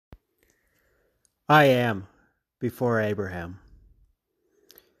I am before Abraham.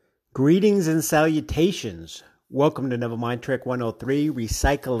 Greetings and salutations. Welcome to Neville Mind Trick 103,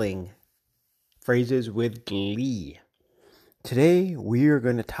 recycling phrases with glee. Today we are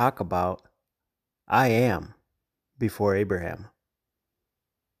going to talk about I am before Abraham.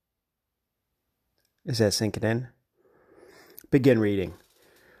 Is that sinking in? Begin reading.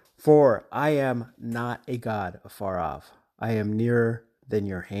 For I am not a God afar off. I am nearer than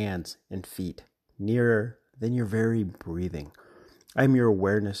your hands and feet, nearer than your very breathing. I am your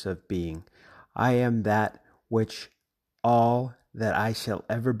awareness of being. I am that which all that I shall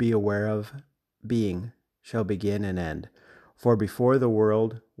ever be aware of being shall begin and end. For before the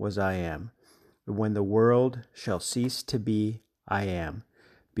world was I am. When the world shall cease to be, I am.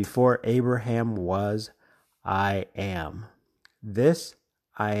 Before Abraham was, I am. This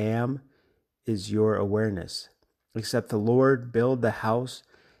I am is your awareness. Except the Lord build the house,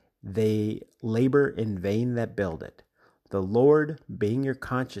 they labor in vain that build it. The Lord being your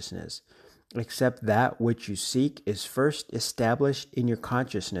consciousness, except that which you seek is first established in your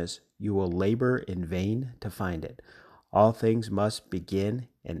consciousness, you will labor in vain to find it. All things must begin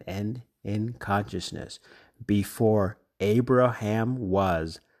and end in consciousness. Before Abraham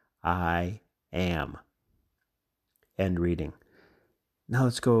was, I am. End reading. Now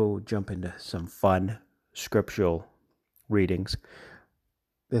let's go jump into some fun scriptural readings.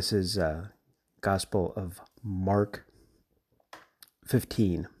 This is Gospel of Mark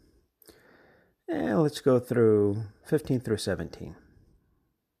 15. And let's go through 15 through 17.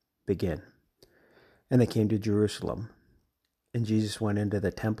 Begin. And they came to Jerusalem, and Jesus went into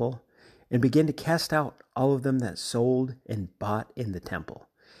the temple and began to cast out all of them that sold and bought in the temple,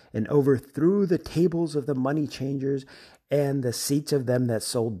 and overthrew the tables of the money changers and the seats of them that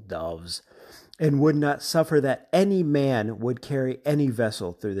sold doves, and would not suffer that any man would carry any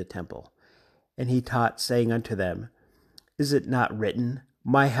vessel through the temple. And he taught, saying unto them, Is it not written,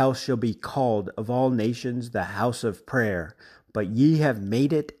 My house shall be called of all nations the house of prayer, but ye have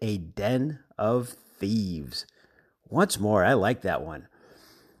made it a den of thieves? Once more, I like that one.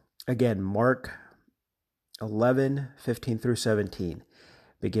 Again, Mark 11, 15 through 17.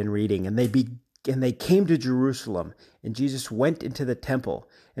 Begin reading. And they came to Jerusalem, and Jesus went into the temple,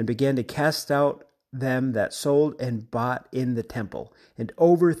 and began to cast out them that sold and bought in the temple, and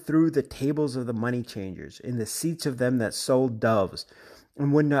overthrew the tables of the money changers, and the seats of them that sold doves,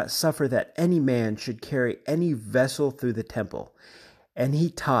 and would not suffer that any man should carry any vessel through the temple. And he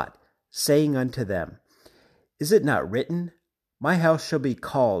taught, saying unto them, Is it not written, My house shall be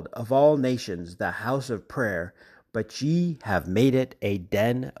called of all nations the house of prayer, but ye have made it a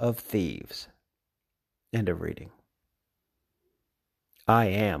den of thieves? End of reading. I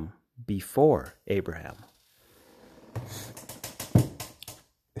am before Abraham.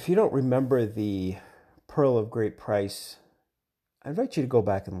 If you don't remember the Pearl of Great Price, I invite you to go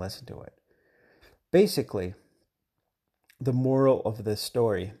back and listen to it. Basically, the moral of this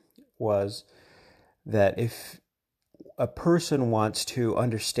story was that if a person wants to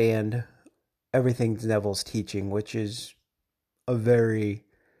understand everything Neville's teaching, which is a very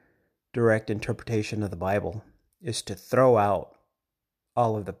direct interpretation of the Bible, is to throw out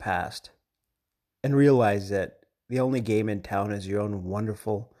all of the past and realize that the only game in town is your own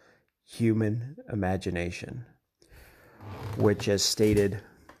wonderful human imagination, which, as stated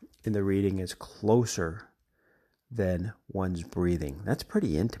in the reading, is closer than one's breathing. That's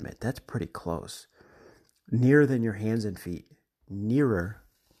pretty intimate. That's pretty close. Nearer than your hands and feet. Nearer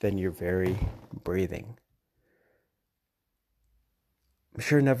than your very breathing. I'm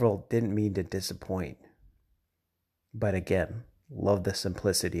sure Neville didn't mean to disappoint. But again, love the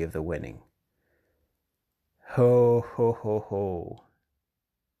simplicity of the winning. Ho, ho, ho, ho.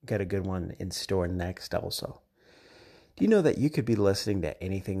 Got a good one in store next also. Do you know that you could be listening to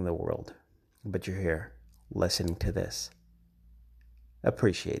anything in the world, but you're here listening to this?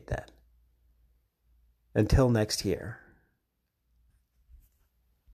 Appreciate that. Until next year.